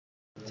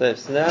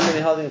So now I'm going to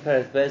be holding the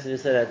Perek Beis, and we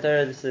said that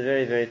Torah, this is a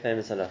very, very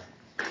famous halacha.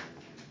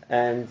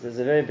 And there's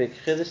a very big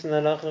chiddush in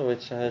the halacha,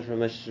 which I heard from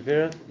Moshe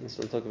Shapiro, this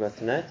we'll talk about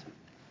tonight.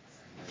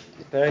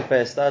 The Perek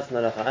Beis starts in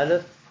halacha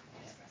Aleph,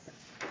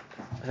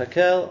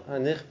 Hakel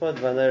hanichpod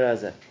v'nei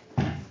razeh.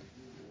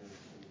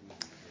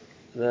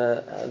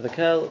 The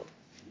kel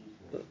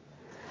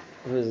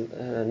who's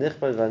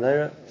nichpod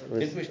v'nei.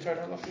 Didn't we start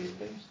halacha please?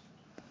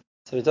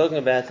 So we're talking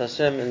about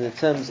Hashem in the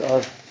terms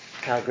of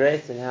how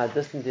great and how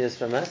distant He is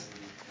from us.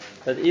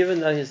 But even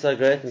though He's so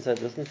great and so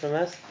distant from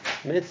us,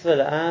 mitzvah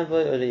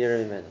la'avoy or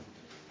liyirei mimenu.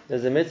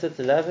 There's a mitzvah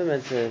to love Him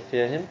and to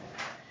fear Him.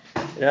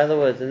 In other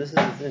words, and this is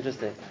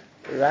interesting,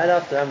 right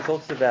after Ram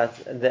talks about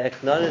the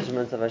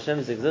acknowledgement of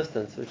Hashem's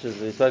existence, which is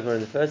we spoke about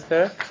in the first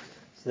parak,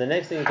 so the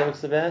next thing he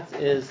talks about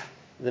is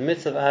the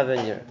mitzvah of Ava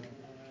and Yira.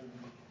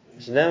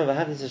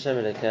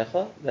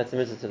 That's the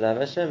mitzvah to love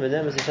Hashem.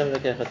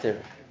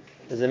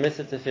 There's a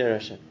mitzvah to fear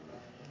Hashem.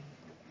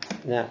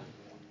 Now,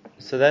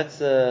 so that's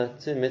two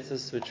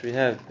mitzvahs which we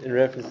have in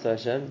reference to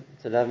Hashem,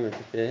 to love Him and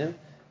to fear Him.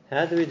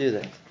 How do we do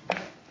that?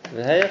 In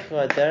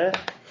Halacha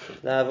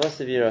Beis,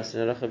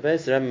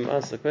 the Rambam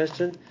asks the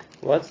question,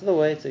 what's the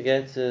way to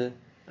get to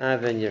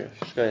Ava and Yira?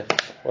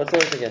 What's the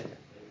way to get there?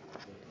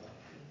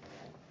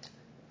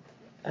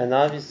 And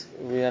obviously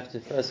we have to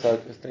first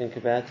think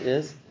about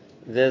is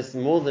there's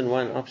more than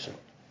one option.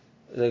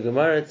 The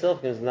Gemara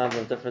itself gives a number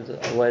of different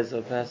ways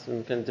a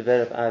person can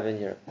develop Ava and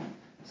Yira.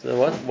 So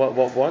what's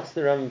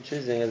the Rambam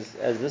choosing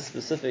as this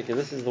specific?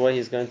 This is the way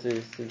he's going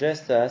to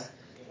suggest to us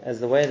as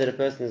the way that a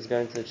person is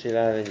going to achieve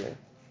Ava and Yira.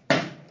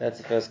 That's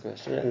the first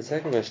question. And the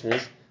second question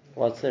is,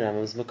 what's the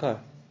Rambam's makar?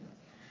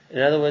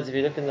 In other words, if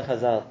you look in the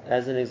Chazal,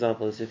 as an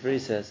example, the Sifri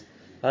says,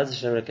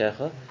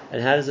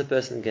 and how does a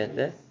person get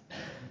there?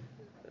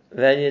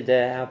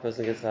 How a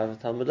person gets out of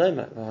Talmud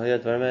Lomar.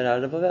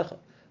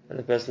 When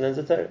a person learns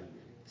the Torah.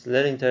 So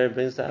learning Torah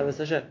brings to Avos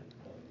Hashem.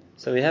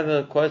 So we have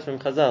a quote from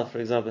Chazal, for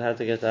example, how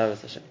to get to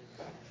Avos Hashem.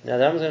 Now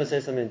the Rambam is going to say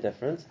something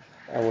different,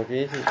 and what we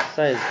need to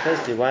say is,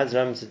 firstly, why is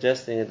Rambam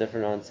suggesting a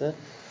different answer,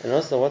 and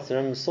also what's the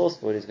Rambam's source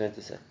for what he's going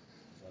to say.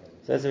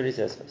 So that's what he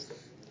says first.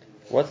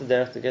 What's the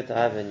derech to get to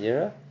Ava and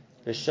Yira?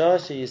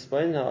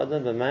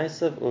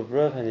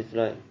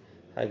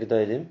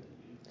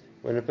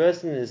 When a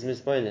person is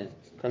mispoinen,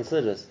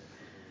 considers,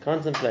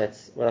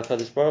 contemplates what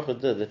HaKadosh Baruch Hu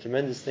did, the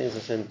tremendous things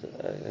Hashem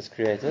has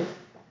created,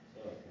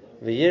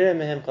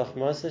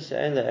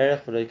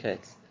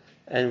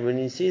 and when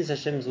he sees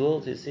Hashem's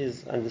world, he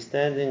sees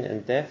understanding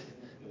and depth,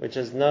 which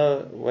has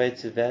no way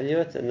to value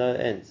it and no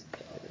end.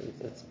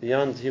 It's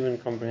beyond human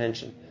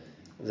comprehension.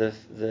 The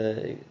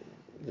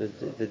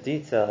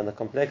detail and the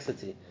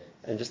complexity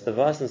and just the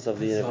vastness of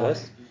the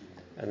universe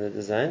and the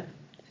design.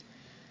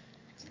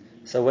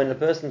 So when a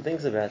person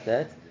thinks about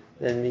that,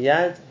 then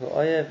miyad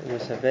hu'oyev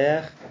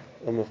u'mushabeach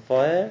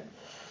u'mufoyer,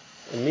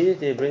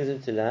 immediately it brings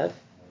him to love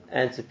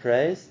and to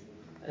praise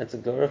and to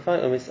glorify,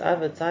 and it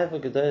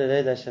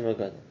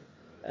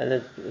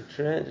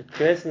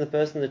creates in the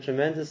person the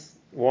tremendous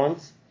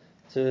want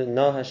to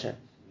know Hashem.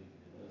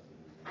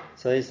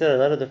 So he said a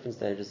lot of different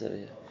stages over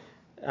here.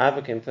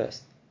 Ava came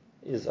first.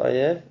 Is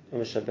oyev,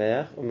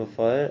 u'mushabeach,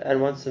 u'mufoyer,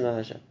 and wants to know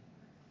Hashem.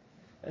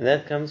 And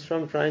that comes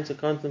from trying to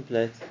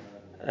contemplate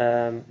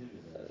the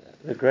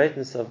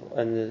greatness of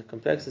and the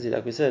complexity,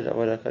 like we said, of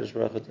what HaKadosh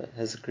Baruch Hu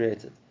has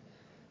created.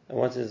 And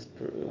what is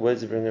words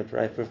to bring up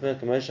right?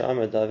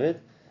 David.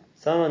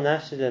 If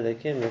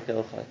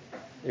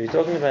you're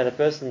talking about a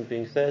person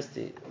being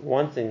thirsty,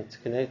 wanting to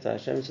connect to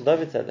Hashem, so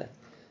David said that.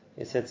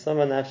 He said,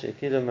 my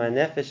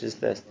nefesh is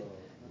thirsty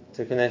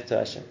to connect to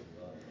Hashem.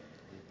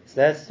 So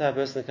that's how a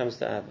person comes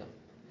to Ava.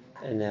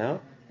 And now,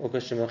 when a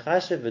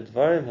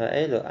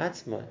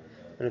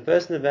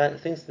person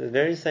thinks the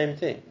very same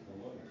thing,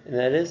 and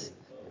that is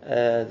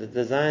the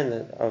design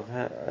of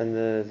and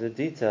the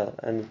detail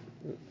and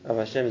of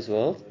Hashem's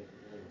world.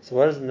 So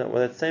what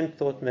that same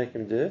thought make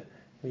him do?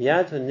 He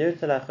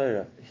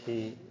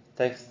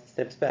takes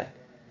steps back.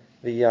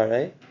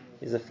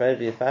 He's afraid.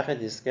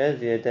 He's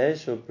scared. He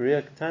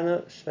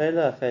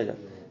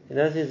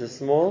knows he's a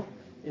small,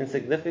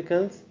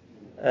 insignificant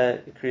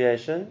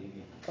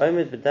creation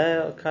with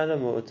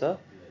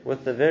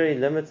a very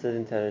limited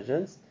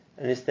intelligence,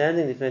 and he's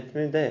standing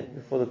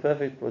before the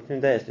perfect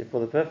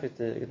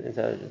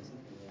intelligence.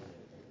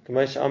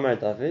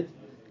 David,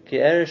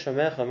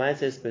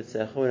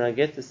 when I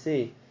get to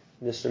see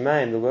the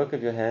Shemaim, the work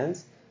of your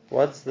hands,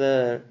 what's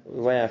the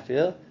way I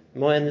feel?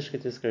 Then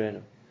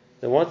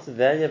what's the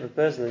value of a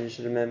person that you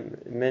should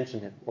mention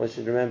him, or you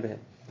should remember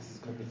him? This is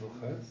capital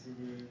Ches?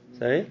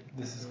 Sorry?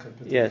 This is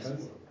capital Yes.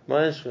 Ches?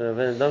 Then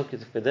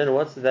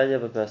what's the value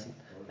of a person?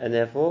 And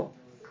therefore,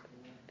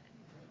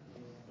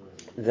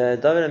 the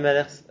David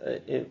HaMelech's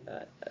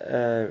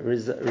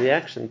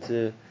reaction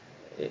to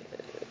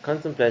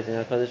contemplating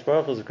HaKadosh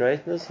Baruch Hu's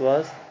greatness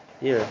was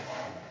Yira.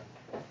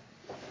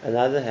 On the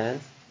other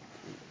hand,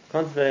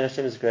 contemplating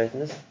Hashem's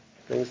greatness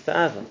brings to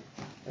Ava,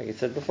 like he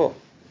said before.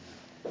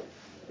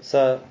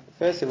 So,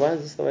 firstly, why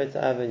is this the way to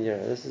Ava and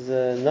Yira? This is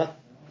not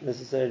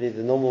necessarily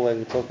the normal way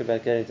we talk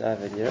about getting to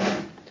Ava and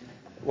Yira.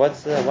 Why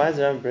does the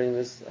Rambam bring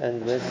this,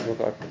 and where's the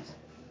Makar from?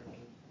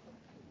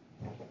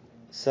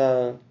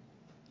 So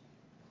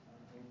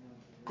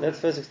let's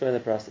first explain the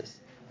process.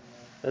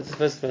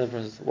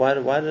 Why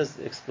does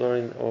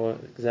exploring or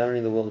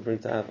examining the world bring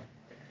to Ava?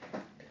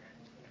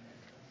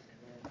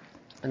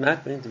 It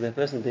might bring to be a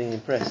person being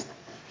impressed.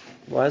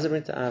 Why does it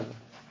bring to Ava?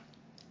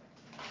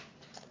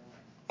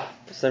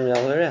 Same the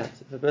other way around.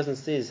 If a person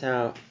sees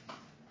how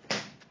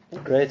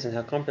great and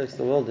how complex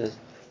the world is,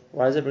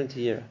 why does it bring to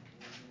Yira?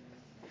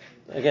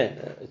 Again,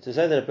 to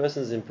say that a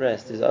person is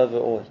impressed is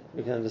overawed.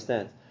 We can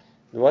understand.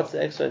 What's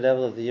the extra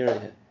level of the Yira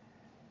here?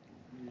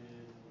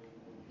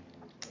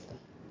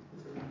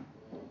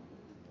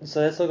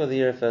 So let's look at the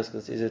Yira first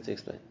because it's easier to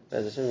explain.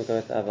 As Hashem will go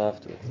back to Ava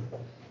afterwards.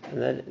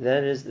 And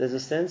that is, there's a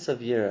sense of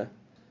Yira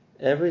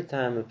every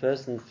time a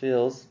person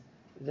feels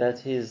that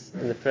he's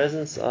in the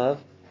presence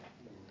of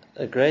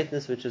a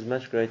greatness which is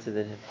much greater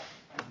than him.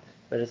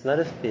 But it's not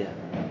a fear.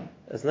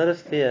 It's not a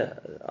fear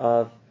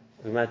of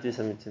who might do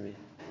something to me.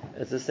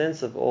 It's a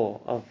sense of awe,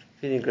 of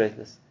feeling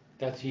greatness.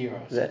 That's Yira.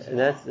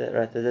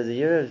 Right. There's a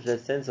Yira of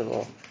that sense of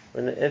awe.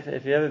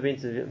 If you've ever been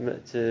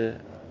to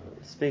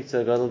speak to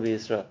a Gadol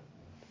B'Yisrael,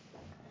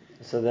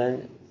 so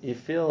then you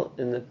feel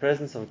in the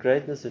presence of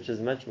greatness which is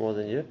much more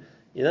than you.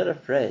 You're not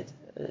afraid.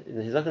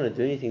 He's not going to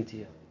do anything to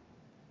you.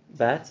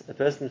 But a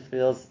person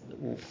feels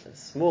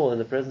small in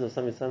the presence of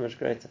something so much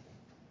greater.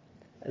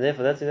 And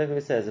therefore that's exactly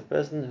what he says. A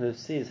person who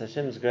sees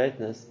Hashem's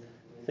greatness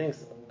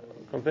thinks,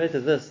 compared to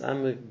this,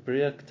 I'm a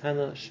bria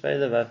ktana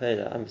shvela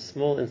v'afela. I'm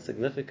small,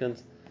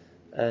 insignificant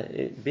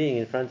being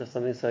in front of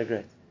something so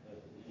great.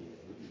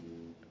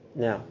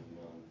 Now,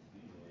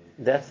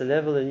 that's the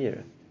level in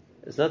Yira.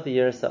 It's not the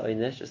Yira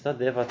Sa'oinesh. It's not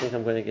therefore I think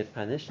I'm going to get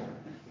punished.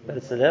 But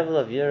it's the level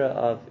of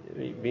Yira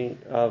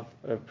of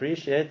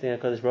appreciating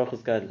HaKadosh Baruch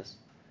Hu's godliness.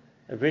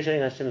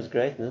 Appreciating Hashem's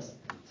greatness.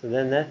 So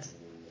then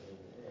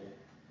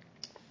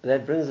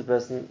that brings a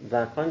person,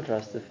 by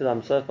contrast, to feel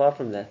I'm so far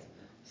from that.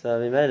 So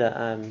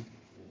I'm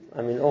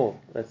in awe.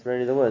 That's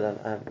really the word.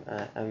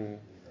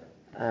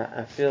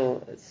 I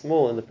feel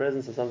small in the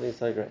presence of something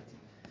so great.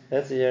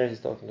 That's the Yira he's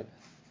talking about.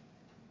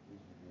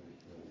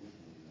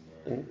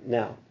 And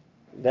now,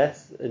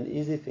 that's an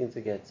easy thing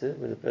to get to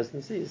when a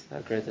person sees how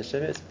great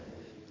Hashem is.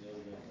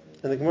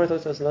 And the Gemara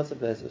talks about lots of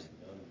places.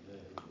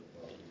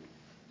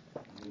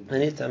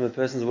 Anytime a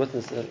person's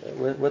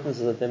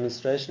witnesses a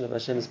demonstration of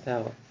Hashem's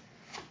power,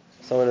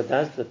 so what it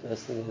does to the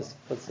person is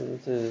puts him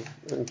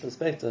in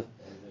perspective.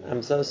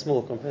 I'm so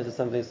small compared to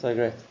something so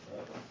great.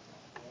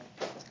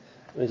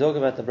 When we talk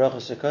about the bracha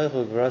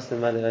shekochu v'rosim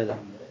ma'ale'olam,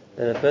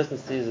 that a person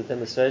sees a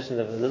demonstration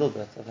of a little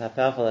bit of how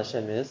powerful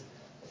Hashem is,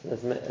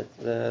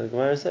 the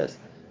Gemara says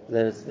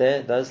that it's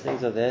there. Those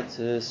things are there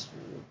to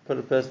put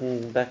a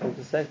person back in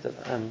perspective.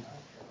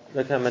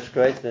 Look how much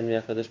greater than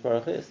HaKadosh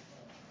Baruch Hu is.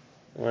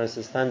 The Gemara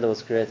says thunder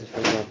was created, for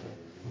example.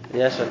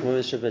 Yashak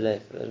muvish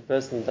belev. That a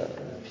person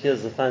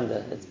hears the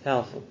thunder, it's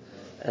powerful,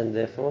 and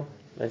therefore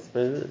makes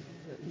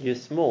you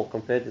small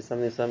compared to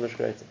something so much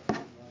greater.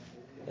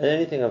 And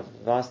anything of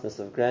vastness,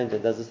 of grandeur,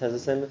 has the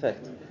same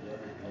effect.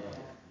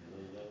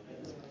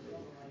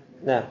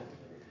 Now,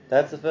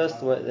 that's the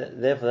first way.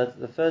 Therefore, that's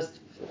the first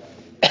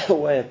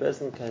way a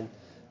person can,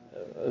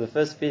 the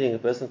first feeling a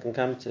person can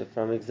come to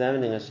from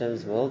examining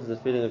Hashem's world is the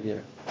feeling of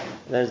Yira.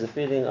 That is the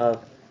feeling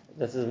of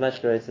this is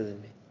much greater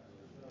than me.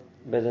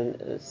 But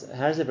then,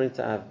 how does it bring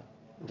to Av?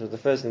 It was the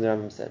first thing the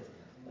Rambam said,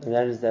 and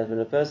that is that when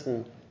a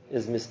person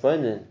is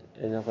mispoinen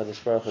in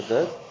HaKadosh Baruch Hu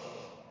did,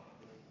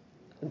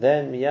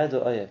 then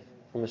miyadu oyev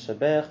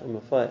u'mishabech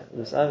u'mefoy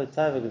u'misavet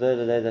tava g'doy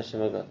l'leid Hashem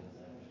agod.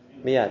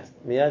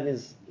 Miyad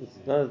means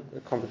it's not a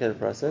complicated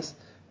process.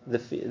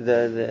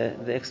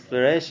 The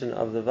exploration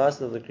of the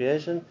vastness of the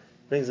creation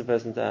brings a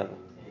person to Ava.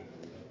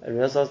 And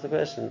we also ask the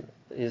question,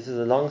 this is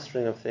a long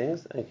string of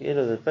things, and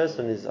either the first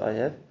one is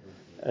Ayev,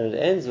 and it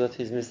ends with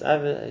his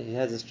mis'ava, he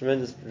has this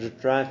tremendous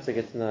drive to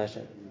get to know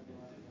Hashem.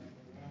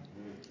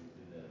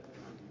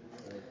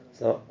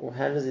 So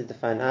how does he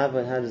define Ava,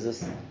 and how does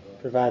this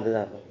provide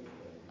the Ava?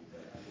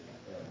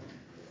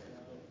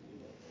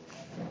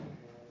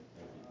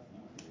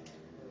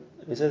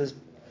 We said this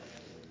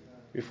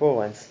before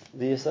once.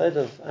 The yesod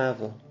of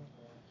Ava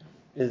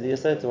is the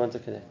yesod to want to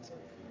connect.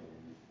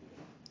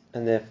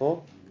 And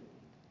therefore,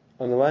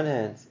 on the one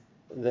hand,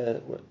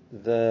 the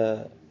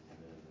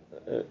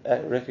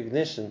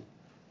recognition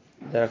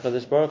that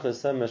HaKadosh Baruch Hu is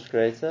so much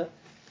greater,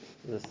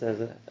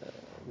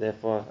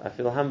 therefore I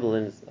feel humble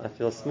I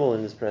feel small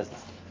in His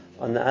presence.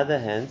 On the other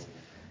hand,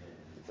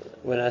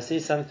 when I see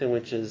something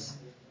which is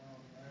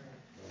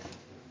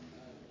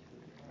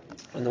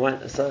on the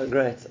one so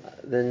great,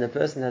 then the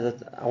person has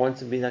I want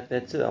to be like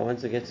that too. I want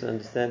to get to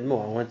understand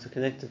more. I want to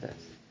connect to that.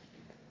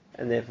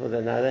 And therefore,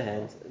 on the other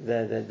hand,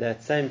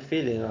 that same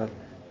feeling of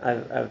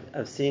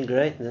I've seen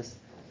greatness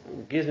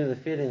gives me the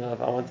feeling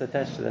of I want to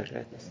attach to that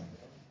greatness.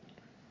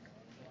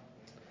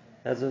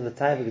 That's what the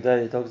Taiva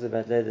G'dayah talks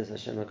about later as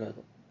Hashem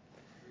HaGadol.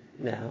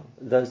 Now,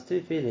 those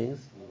two feelings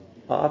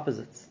are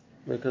opposites.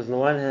 Because on the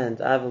one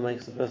hand, Ava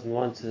makes the person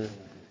want to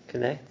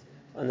connect.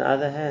 On the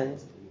other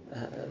hand,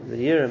 the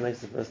Yira makes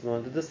the person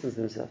want to distance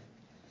himself.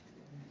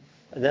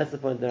 And that's the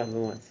point that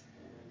Rambam wants.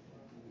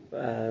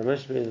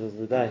 Moshe Rabbeinu was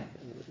the Daik.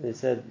 He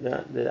said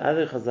there are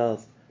other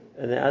Chazals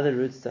and there are other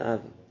roots to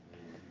Ava.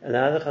 And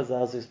there are other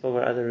Chazals who spoke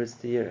about other roots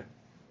to Yira.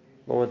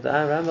 But what the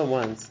Rambam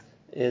wants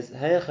is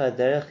Heyecha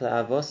derech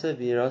la'avosei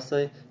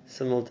v'yirosei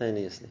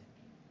simultaneously.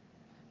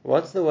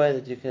 What's the way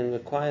that you can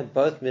acquire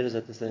both middles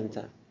at the same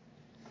time?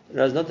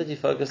 It's not that you're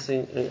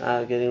focusing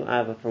on getting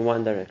Ava from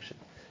one direction,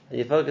 and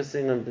you're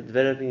focusing on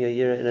developing your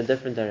Yira in a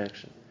different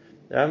direction.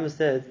 The Rambam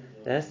said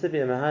there has to be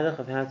a mahalach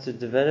of how to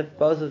develop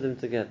both of them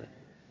together.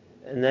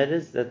 And that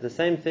is that the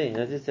same thing,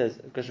 as it says,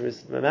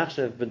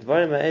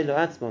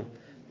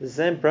 the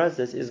same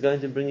process is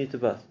going to bring you to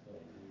both.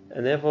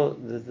 And therefore,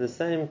 the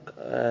same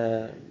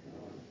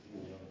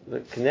the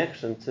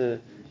connection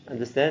to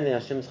understanding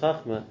Hashem's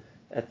Chachma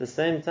at the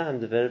same time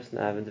develops an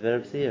Av and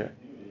develops Yira.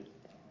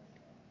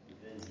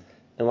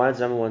 And why does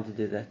Rambam want to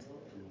do that?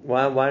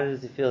 Why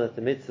does he feel that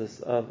the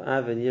mitzvahs of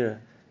Av and Yira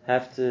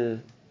have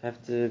to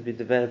be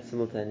developed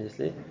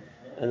simultaneously?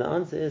 And the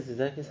answer is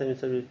exactly the same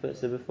as we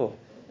said before.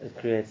 It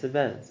creates a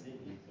balance.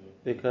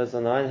 Because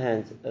on the one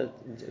hand,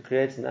 it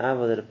creates an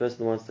ava that a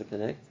person wants to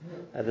connect.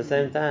 At the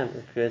same time,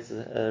 it creates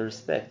a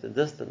respect, a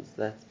distance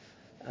that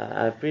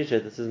I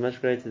appreciate this is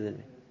much greater than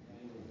me.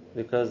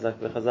 Because like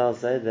the Chazal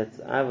say, that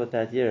ava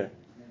without yira,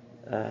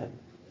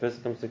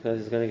 person comes too close,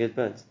 he's going to get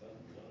burnt.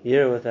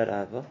 Yira without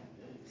ava,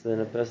 so then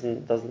a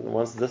person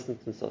wants to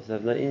distance themselves. They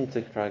have no in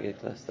to try to get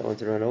close. They want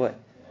to run away.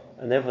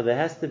 And therefore, there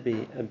has to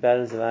be a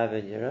balance of ava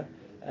and yira,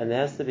 and there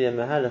has to be a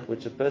mahalach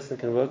which a person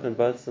can work on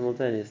both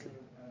simultaneously.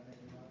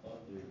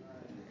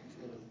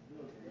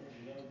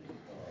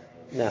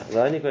 Now,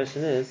 the only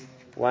question is,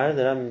 why did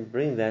the Rambam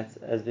bring that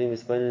as being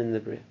explained in the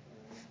Bria?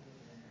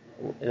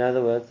 In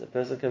other words, a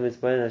person can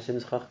explain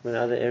Hashem's Chachma in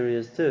other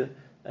areas too,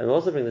 and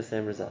also bring the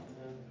same result.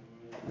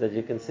 That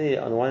you can see,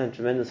 on one hand,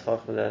 tremendous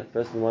Chachma that a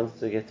person wants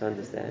to get to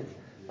understand.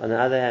 On the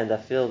other hand, I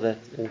feel that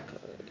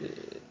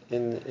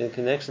in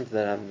connection to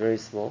that, I'm very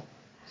small,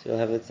 so you'll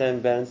have the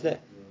same balance there.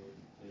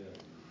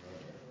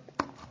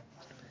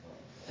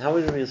 How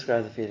would we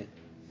describe the feeling?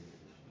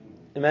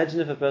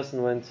 Imagine if a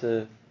person went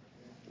to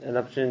an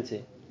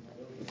opportunity,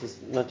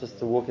 not just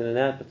to walk in and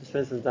out, but to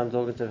spend some time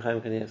talking to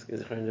Chaim Kanievsky,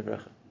 Zichron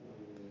Livracha.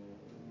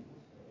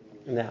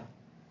 Now,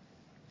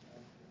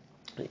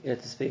 you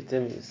get to speak to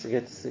him, you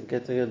get to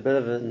get a bit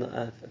of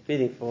a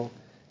feeling for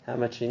how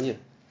much he knew.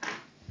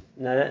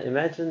 Now,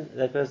 imagine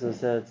that person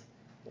said,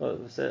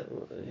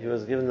 he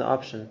was given the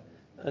option,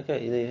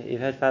 okay,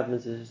 you've had 5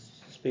 minutes to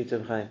speak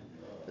to Chaim.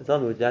 Tell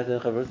me, would you like to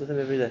have a with him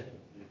every day?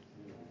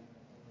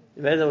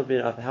 Imagine that would be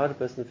an offer. How would a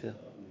person feel?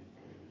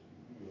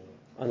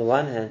 On the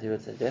one hand, he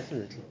would say,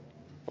 definitely.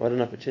 What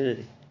an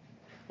opportunity.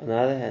 On the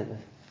other hand,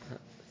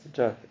 it's a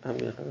joke. I'm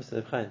going to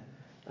have Chaim.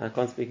 I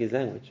can't speak his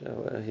language.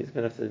 He's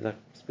going to have to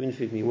spoon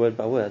feed me word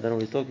by word. I don't know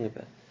what he's talking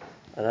about.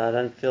 I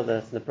don't feel that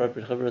it's an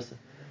appropriate chavrusa.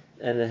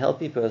 And a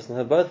healthy person will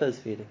have both those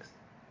feelings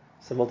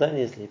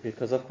simultaneously,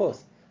 because of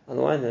course, on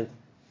the one hand,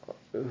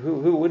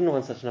 who wouldn't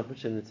want such an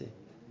opportunity?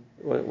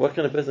 What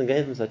kind of person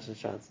gave him such a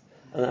chance?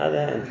 On the other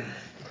hand,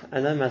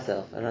 I know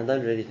myself, and I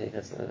don't really think I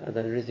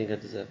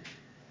deserve it.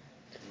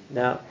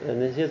 Now,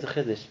 and here's the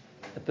chiddush: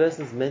 a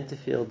person's meant to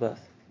feel both.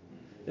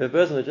 If a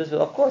person would just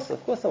feel, of course, I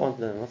want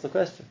to learn. What's the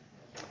question?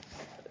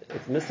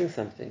 It's missing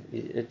something.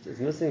 It's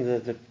missing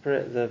the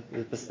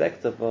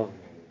perspective of,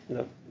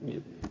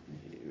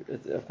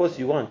 of course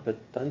you want, but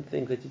don't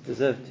think that you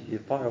deserve to.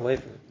 You're far away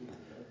from it.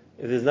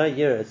 If there's no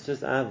yira, it's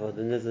just ava,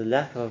 then there's a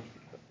lack of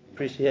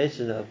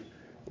appreciation of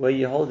where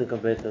you're holding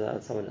compared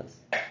to someone else.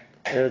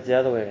 And if it's the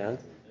other way around,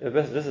 if a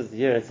person just is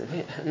yira and says,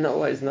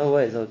 no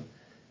ways. So,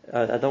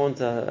 I don't want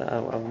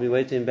to. I'll be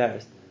way too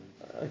embarrassed.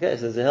 Okay,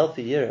 so there's a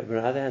healthy yira, but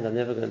on the other hand,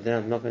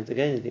 I'm not going to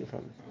gain anything from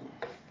it,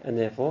 and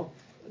therefore,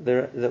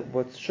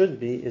 what should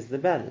be is the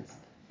balance.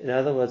 In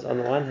other words, on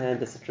the one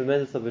hand, it's a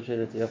tremendous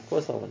opportunity. Of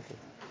course, I want it.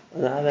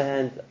 On the other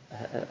hand,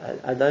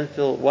 I don't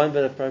feel one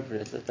bit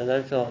appropriate. I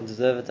don't feel I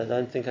deserve it. I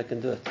don't think I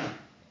can do it.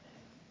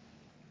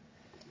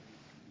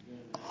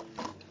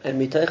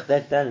 And mitoch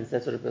that balance,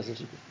 that's what a person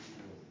should be.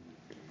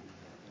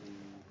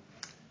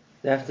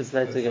 They have to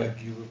play together.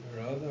 Like you with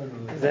your other,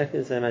 Exactly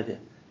the same idea.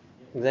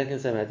 And that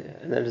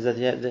is that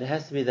there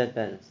has to be that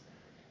balance.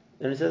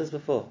 And we said this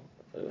before.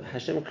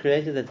 Hashem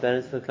created that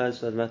balance for Klal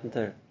Yisrael Matan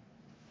Torah.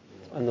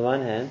 On the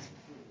one hand,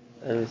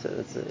 and we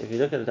said if you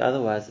look at it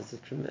otherwise, it's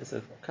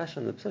a kash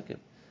on the psukim.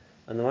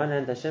 On the one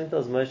hand, Hashem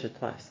tells Moshe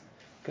twice,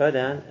 go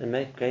down and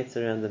make gates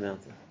around the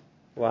mountain.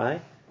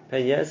 Why?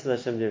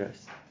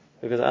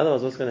 Because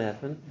otherwise what's going to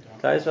happen?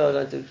 Klal Yisrael are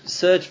going to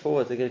surge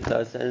forward to get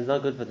closer, and it's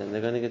not good for them. They're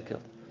going to get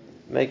killed.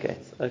 Make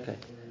gates. Okay.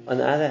 On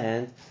the other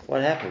hand,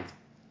 what happened?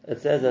 It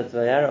says that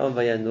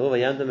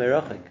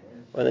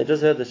when they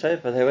just heard the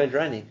shofar, they went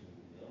running.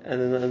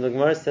 And then the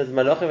Gemara says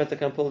Malachim had to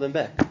come pull them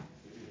back.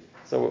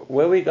 So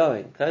where are we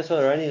going? Klal Yisrael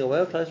are running away,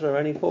 or Klal Yisrael are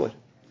running forward?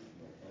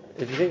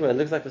 If you think about it, it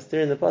looks like we're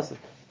steering the pasuk.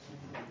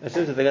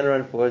 Hashem said they're going to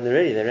run forward, and they're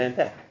ready. They ran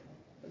back.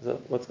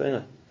 So what's going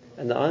on?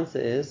 And the answer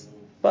is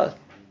both.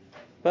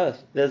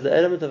 There's the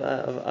element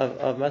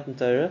of Matan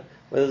Torah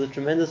where there's a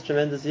tremendous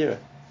yira,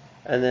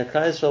 and the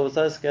Klal Yisrael was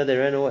so scared they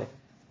ran away.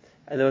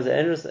 and there was an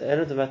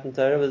Erev to Matan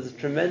Torah with a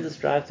tremendous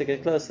drive to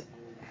get closer,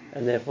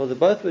 and therefore they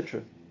both were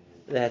true.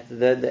 That's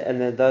the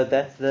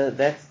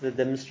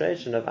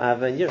demonstration of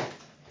Ava and Yira.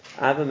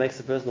 Ava makes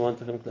the person want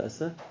to come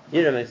closer.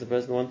 Yira makes the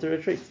person want to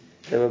retreat.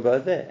 They were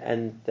both there,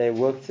 and they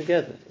work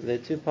together. They're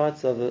two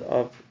parts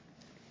of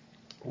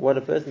what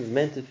a person is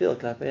meant to feel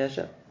K'lapei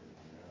Hashem,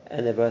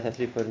 and they both have to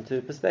be put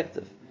into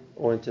perspective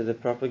or into the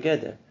proper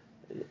gather.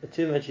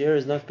 Too much Yira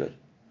is not good.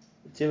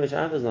 Too much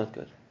Ava is not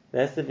good.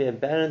 There has to be a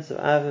balance of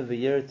Ava and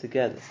Yira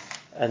together,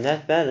 and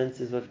that balance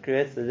is what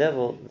creates the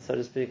level, so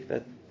to speak,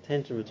 that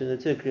tension between the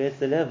two creates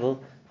the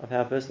level of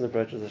how a person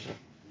approaches Hashem.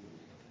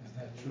 Is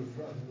that true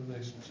for other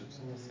relationships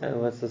also?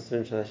 And what's the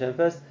Sfim Shal Hashem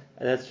first?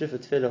 And that's true for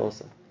Tefillah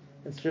also.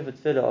 It's true for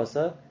Tefillah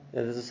also.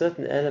 There's a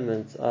certain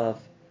element of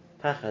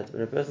pachad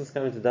when a person's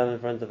coming to daven in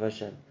front of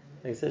Hashem.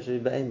 Like I said, it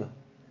should be ba'ema.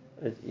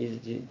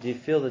 Do you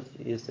feel that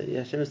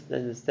Hashem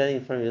is standing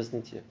in front of you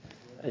listening to you,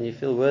 and you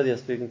feel worthy of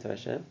speaking to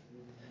Hashem,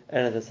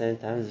 and at the same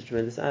time there's a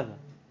tremendous ava,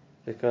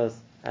 because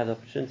I have the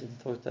opportunity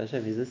to talk to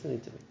Hashem, He's listening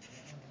to me.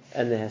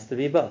 And there has to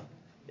be both.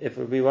 If it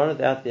would be one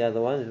without the other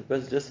one, if a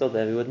person just felt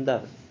that, he wouldn't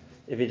daven.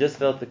 If he just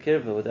felt the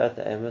kirva without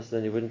the amos,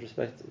 then he wouldn't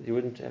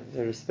have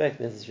the respect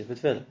necessary for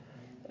tefillah.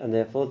 And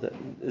therefore,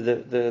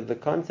 the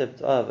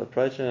concept of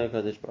approaching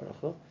HaKadosh Baruch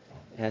Hu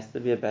has to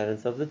be a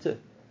balance of the two.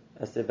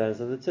 There's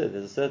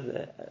a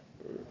certain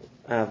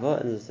ava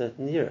and there's a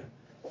certain yira,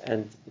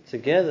 and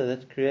together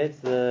that creates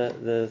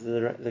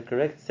the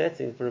correct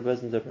setting for a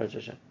person to approach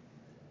Hashem.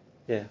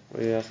 Yeah,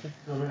 what are you asking?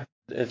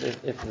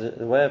 If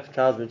the way a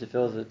child is meant to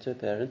feel with two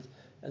parents,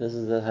 and this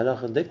is the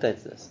halacha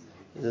dictates this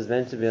is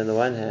meant to be on the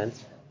one hand,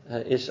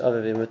 ish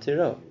avavi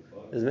matiro.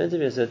 There's meant to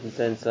be a certain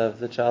sense of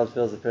the child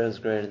feels the parents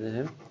greater than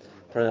him.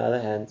 On the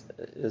other hand,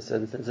 a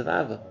certain sense of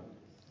ava.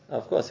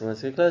 Of course, he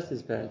wants to be close to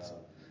his parents,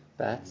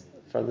 but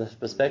from the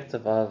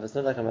perspective of, it's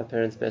not like I'm my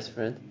parent's best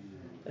friend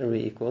and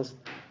we're equals.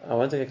 I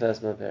want to get close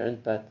to my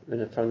parent, but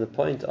from the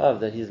point of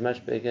that he's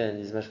much bigger and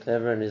he's much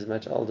cleverer and he's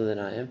much older than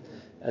I am,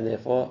 and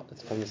therefore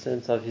it's from the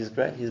sense of he's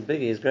great, he's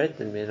bigger, he's greater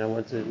than me, and I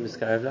want to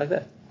miscarry like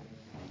that.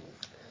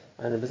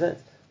 100%.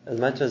 As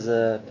much as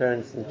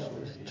parents and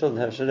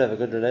children should have a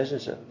good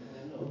relationship,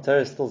 the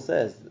Torah still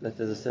says that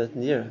there's a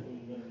certain yira.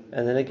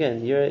 And then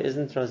again, yira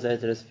isn't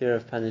translated as fear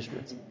of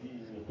punishment.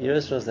 Yira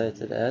is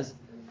translated as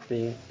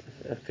being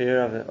a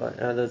fear of, or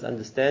in other words,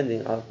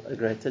 understanding of a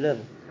greater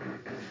level.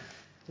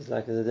 Just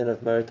like the din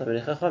of Morid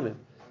Talmidei Chachamim.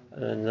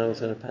 No one's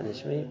going to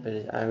punish me,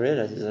 but I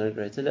realize he's on a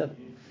greater level.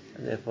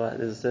 And therefore,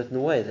 there's a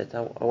certain way that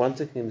I want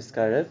to keep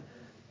miskarev,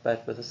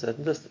 but with a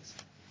certain distance.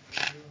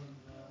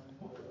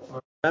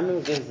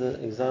 Rambam gives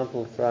the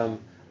example from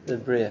the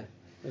Bria,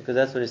 because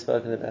that's what he's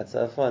spoken about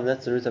so far, and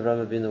that's the root of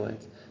Rambam Bina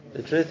went.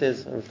 The truth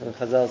is, from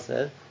Chazal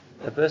said,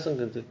 a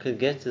person could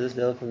get to this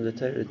level from the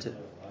Torah too.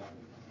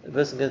 A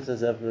person gets to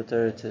this level from the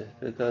Torah too,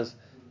 because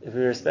if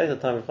we respect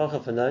the Talmid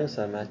Chacham for knowing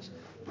so much,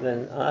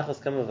 then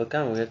Achas Kama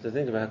V'Kama, we have to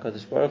think about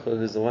HaKadosh Baruch Hu,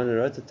 who's the one who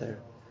wrote the Torah,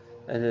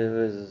 and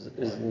whose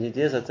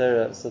Nidiyas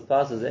HaTorah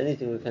surpasses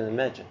anything we can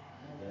imagine.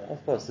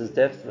 Of course, there's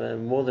depth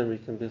more than we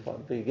can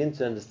begin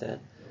to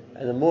understand.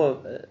 And the more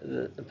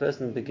the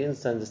person begins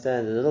to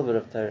understand a little bit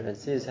of Torah and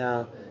sees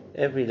how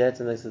every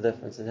letter makes a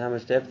difference and how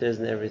much depth there is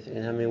in everything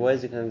and how many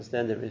ways you can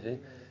understand everything,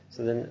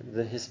 so then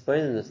the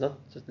hispoinus, not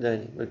just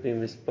learning, but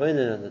being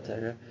hispoinus on the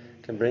Torah,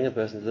 can bring a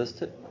person to this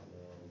too.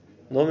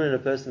 Normally when a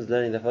person is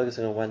learning, they're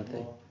focusing on one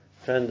thing,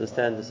 trying to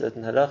understand a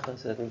certain halacha, a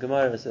certain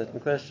gemara, a certain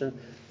question,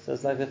 so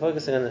it's like they're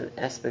focusing on an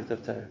aspect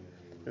of Torah.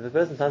 If a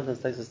person sometimes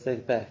takes a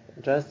step back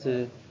and tries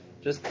to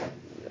just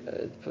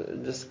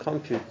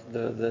compute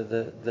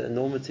the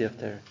enormity of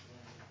Torah.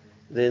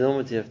 The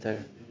enormity of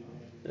Torah.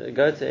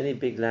 Go to any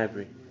big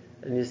library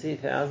and you see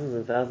thousands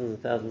and thousands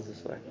and thousands of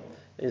swarm.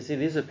 And you see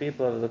these are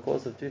people over the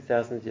course of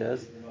 2,000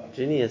 years,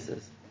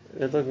 geniuses.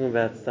 We're talking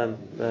about some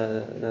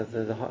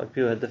the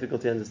people had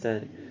difficulty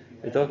understanding.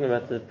 We're talking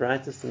about the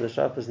brightest and the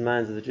sharpest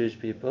minds of the Jewish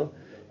people,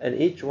 and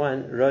each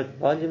one wrote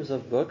volumes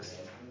of books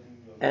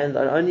and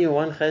on only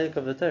one chelik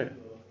of the Torah.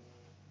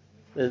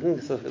 They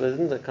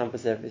didn't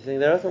encompass everything.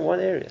 They're from one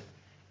area.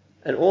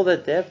 And all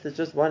that depth is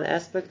just one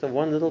aspect of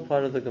one little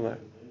part of the Gemara.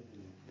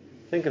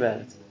 Think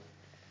about it.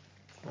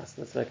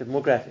 Let's make it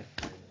more graphic.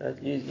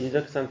 You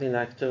look at something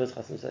like Chuvas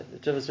Chasam Sofer,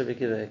 Chuvas Rabbi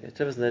Akiva Eiger,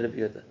 Chuvas Noda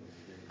B'Yehuda.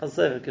 Chasam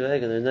Sofer, Akiva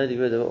Eiger, and Noda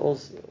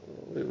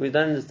B'Yehuda, we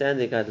don't understand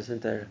the Gadus in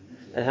Torah.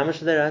 And how much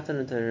did they write on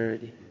in Torah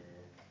already?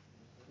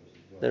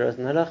 They wrote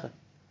in Halacha.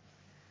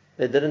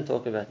 They didn't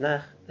talk about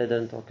Nach, they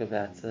didn't talk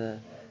about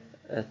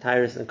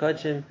Tyrus and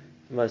Kodshim,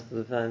 most of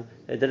the time.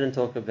 They didn't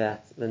talk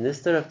about the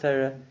Nistar of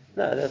Torah.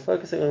 No, they're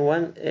focusing on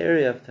one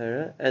area of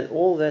Torah, and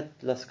all that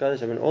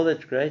Laskadishim and all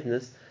that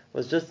greatness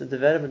was just the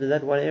development in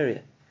that one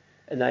area.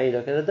 And now you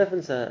look at a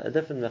different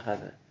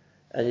Mechaber,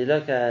 and you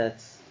look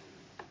at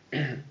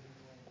the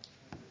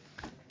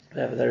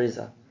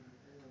Rizal,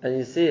 and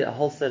you see a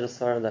whole set of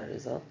Svarah of that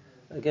Rizal.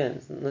 Again,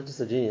 it's not just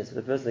a genius, but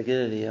a person like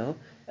Gilad,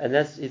 and he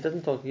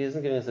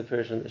isn't giving us a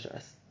Pirish on the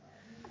Shas.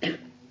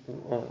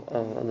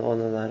 on the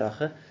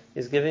Halacha.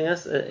 He's giving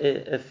us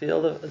a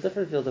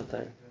different field of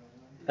Torah.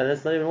 And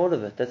that's not even all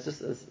of it. That's just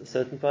a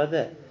certain part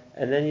there.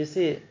 And then you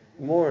see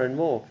more and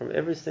more from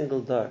every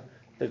single dar,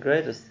 the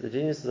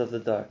geniuses of the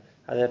dar,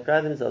 how they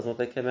pride themselves, what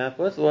they came up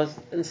with was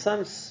in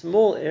some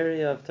small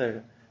area of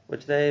Torah,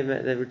 which they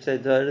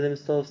devoted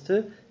themselves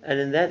to, and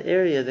in that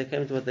area they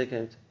came to what they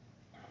came to.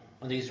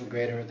 Well, these were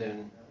greater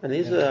than. And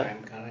these were,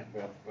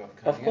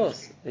 of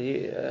course, I'm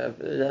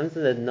saying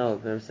that no,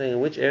 but I'm saying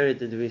in which area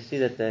did we see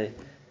that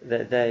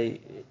they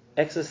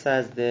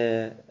exercised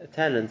their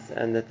talents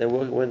and that they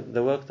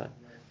worked on?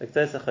 Like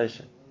Tzeitzah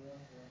Choshen.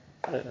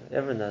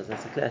 Everyone knows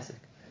that's a classic.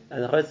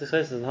 And the Tzeitzah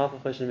Choshen is half a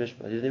Choshen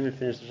Mishpah. You didn't even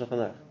finish the Shulchan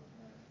Aruch.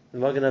 The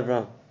Magen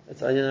Avraham.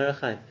 It's Onion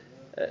Arachaim.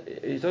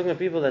 You're talking about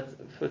people that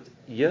put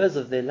years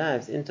of their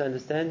lives into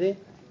understanding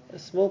a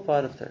small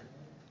part of Torah.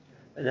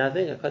 And I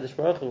think HaKadosh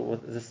Baruch Hu,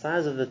 with the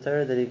size of the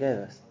Torah that He gave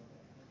us,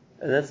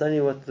 and that's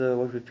only what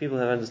people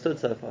have understood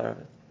so far of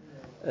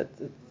it.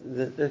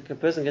 The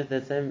person gets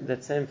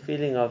that same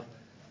feeling of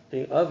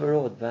being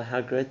overawed by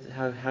how great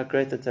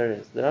the Torah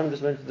is. The Ram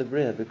just went for the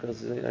Bria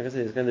because, like I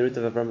said, he's going the route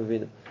of Avraham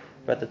Avinu,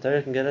 but the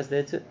Torah can get us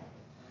there too.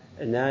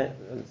 And now,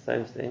 the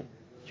same thing.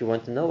 You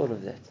want to know all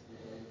of that.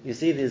 You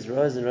see these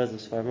rows and rows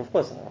of Sfarim. Of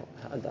course,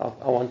 I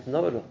want to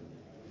know it all.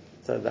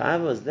 So the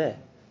Ava is there.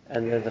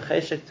 And the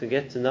cheshek to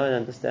get to know and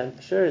understand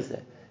for sure is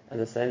there. And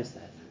the same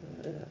side,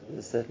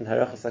 there's a certain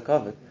harachas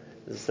hakavod,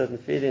 there's a certain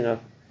feeling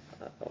of,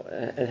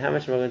 and how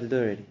much am I going to do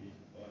already?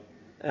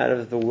 Out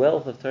of the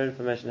wealth of Torah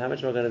information, how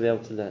much am I going to be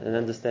able to learn and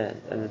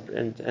understand and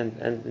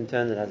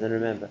internalize and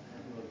remember?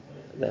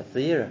 That's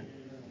the era.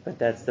 But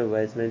that's the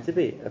way it's meant to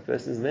be. A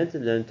person's meant to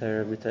learn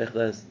Torah mitoch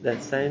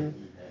that same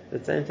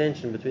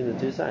tension between the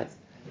two sides.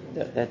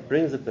 That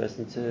brings a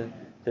person to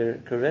the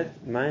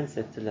correct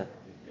mindset to learn.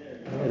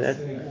 And that's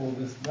all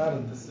this not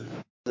in this.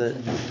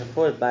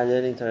 Before, by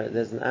learning Torah,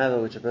 there's an ava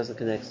which a person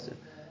connects to.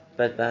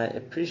 But by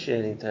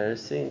appreciating Torah,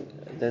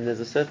 then there's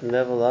a certain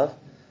level of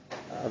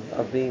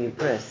being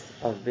impressed,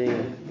 of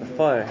being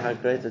afar how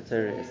great the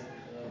Torah is.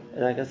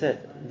 And like I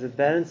said, the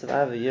balance of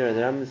ava yira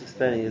that I'm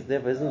explaining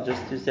isn't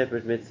just two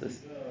separate mitzvahs.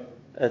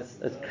 It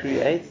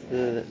creates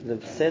the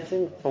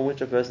setting from which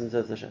a person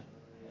serves Hashem.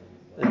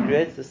 It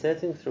creates the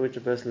setting through which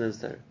a person learns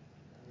Torah,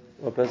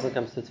 or a person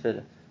comes to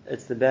tefillah.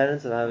 It's the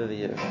balance of Ava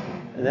v'Yira.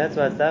 And that's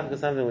why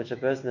it's something which a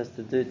person has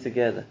to do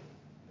together.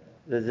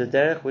 There's a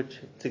derech which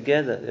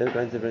together they're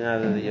going to bring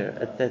Ava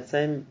v'Yira. That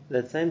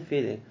same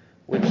feeling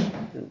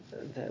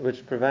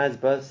which provides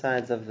both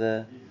sides of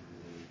the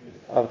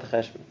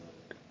cheshbon.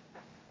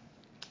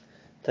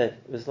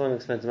 We're still going to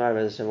explain tomorrow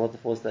about Hashem what the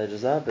 4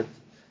 stages are, but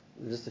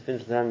just to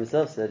finish, the Ram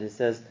himself said, he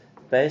says,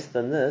 based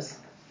on this,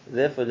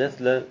 therefore let's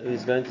look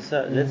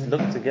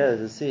together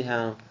to see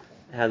how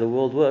the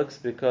world works,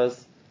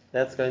 because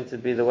that's going to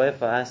be the way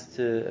for us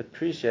to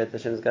appreciate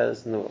Hashem's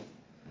guidance in the world.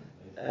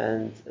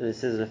 And it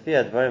says, I'm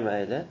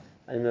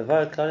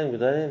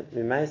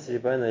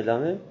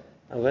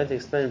going to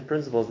explain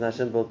principles in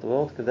Hashem built the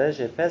world. So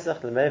if a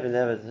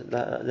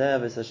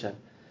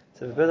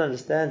person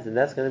understands, then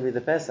that's going to be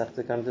the Pesach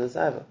to come to this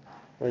Ava.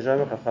 And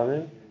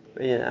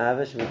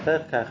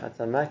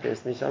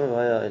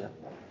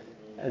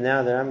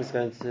now the Ram is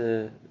going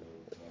to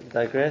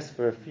digress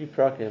for a few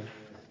prakim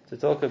to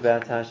talk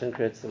about how Hashem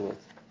creates the world.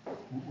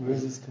 Where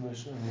is this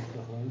commission?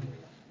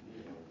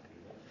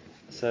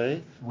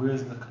 Sorry? Where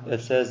is the commission?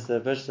 It says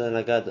Bishla and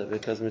Agada,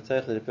 because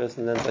Mitaychli, the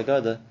person learns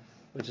Agada,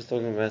 which is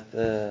talking about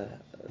the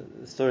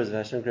stories of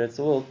Hashem creates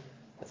the world.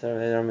 That's how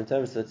Ram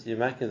interprets it. You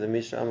make the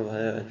Misha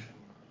Amav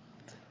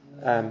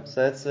Hayosh.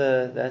 So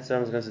that's what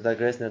I'm going to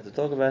digress now to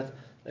talk about.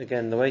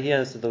 Again, the way he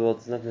understood the world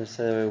is not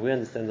necessarily the way we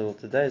understand the world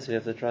today, so we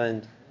have to try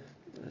and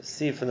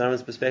see from the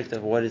Ram's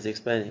perspective what he's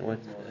explaining.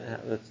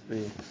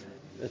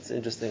 It's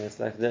interesting. It's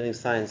like learning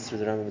science through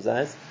the Rambam's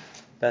eyes.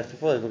 But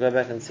before that, we'll go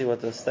back and see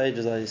what the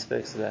stages are he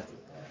speaks about.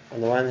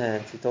 On the one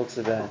hand, he talks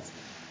about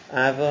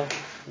Ava,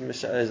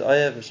 is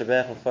Oyev,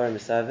 Mishabech, Ufarim,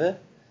 Misaveh.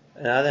 And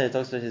on the other hand, he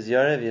talks about his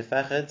Yorev,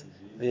 Yefachet,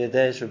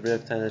 V'yadei,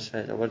 Shubrek, Tana,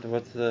 Shvena.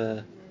 What's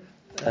the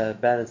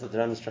balance that the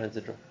Rambam is trying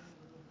to draw?